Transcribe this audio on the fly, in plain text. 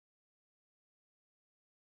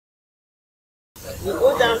we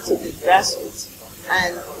go down to the grassroots,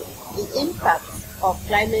 and the impact of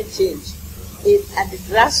climate change at the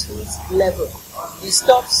grassroots level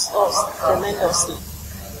disturbs us tremendously.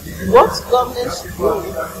 What government should do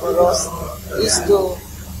for us is to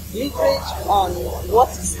leverage on what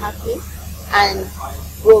is happening and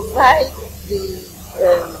provide the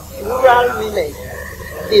rural women,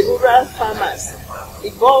 the rural farmers.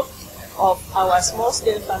 The bulk of our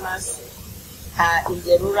small-scale farmers are in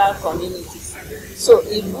the rural communities. So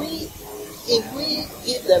if we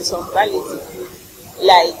give them some palliative,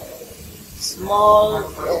 like small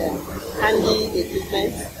handy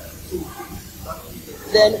equipment,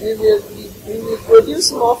 then we will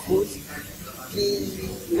produce more food. The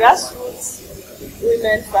grassroots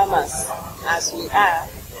women farmers, as we are,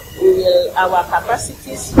 our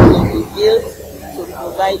capacities will be built to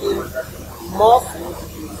providing more food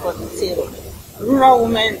for the table. Rural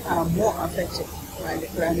women are more affected by the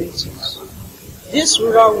climate change. These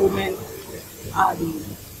rural women are the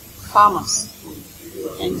farmers,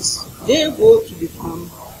 and they go to the farm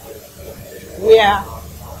where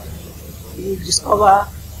you discover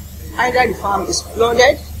either the farm is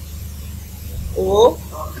flooded, or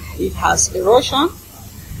it has erosion,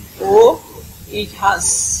 or it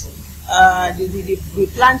has the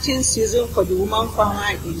planting season for the woman farmer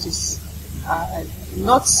is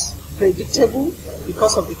not predictable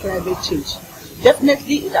because of the climate change.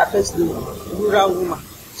 Definitely it affects the rural woman.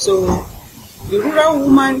 So the rural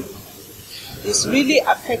woman is really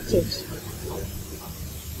affected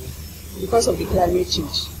because of the climate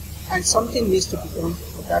change, and something needs to be done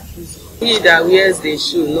for that reason. He that wears the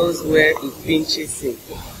shoe knows where it pinches him.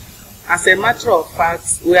 As a matter of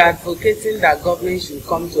fact, we are advocating that government should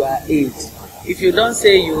come to our aid. If you don't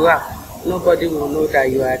say you are, nobody will know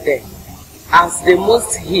that you are there. As the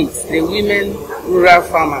most hit, the women rural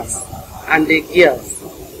farmers and the girls,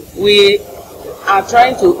 we are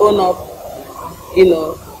trying to own up,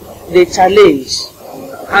 the challenge,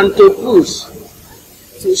 and to push,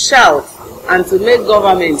 to shout, and to make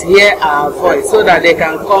government hear our voice so that they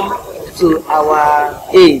can come to our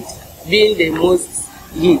aid. Being the most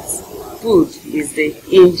hit, food is the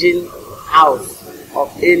engine out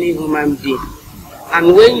of any human being.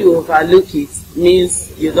 And when you overlook it,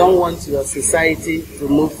 means you don't want your society to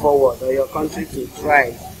move forward or your country to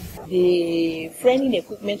thrive. The framing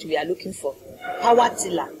equipment we are looking for, power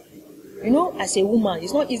tiller. As a woman,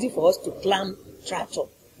 it's not easy for us to climb tractor.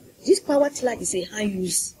 This power tiller is a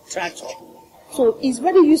hand-use tractor. So it's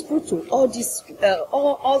very useful to all these,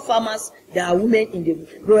 all farmers that are women in the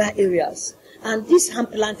rural areas. And this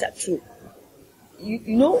hand planter too.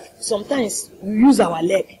 Sometimes we use our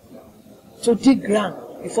leg to dig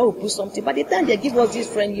ground before we put something. By the time they give us these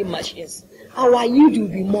friendly machines, our yield will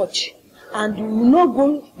be much. And we will not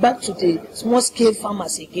go back to the small-scale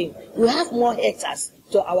farmers again. We have more hectares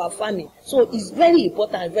to our farming. So it's very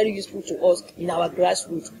important and very useful to us in our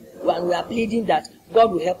grassroots. And we are pleading that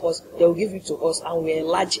God will help us, they will give it to us, and we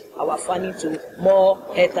enlarge our farming to more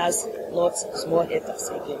hectares, not small hectares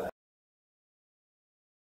again.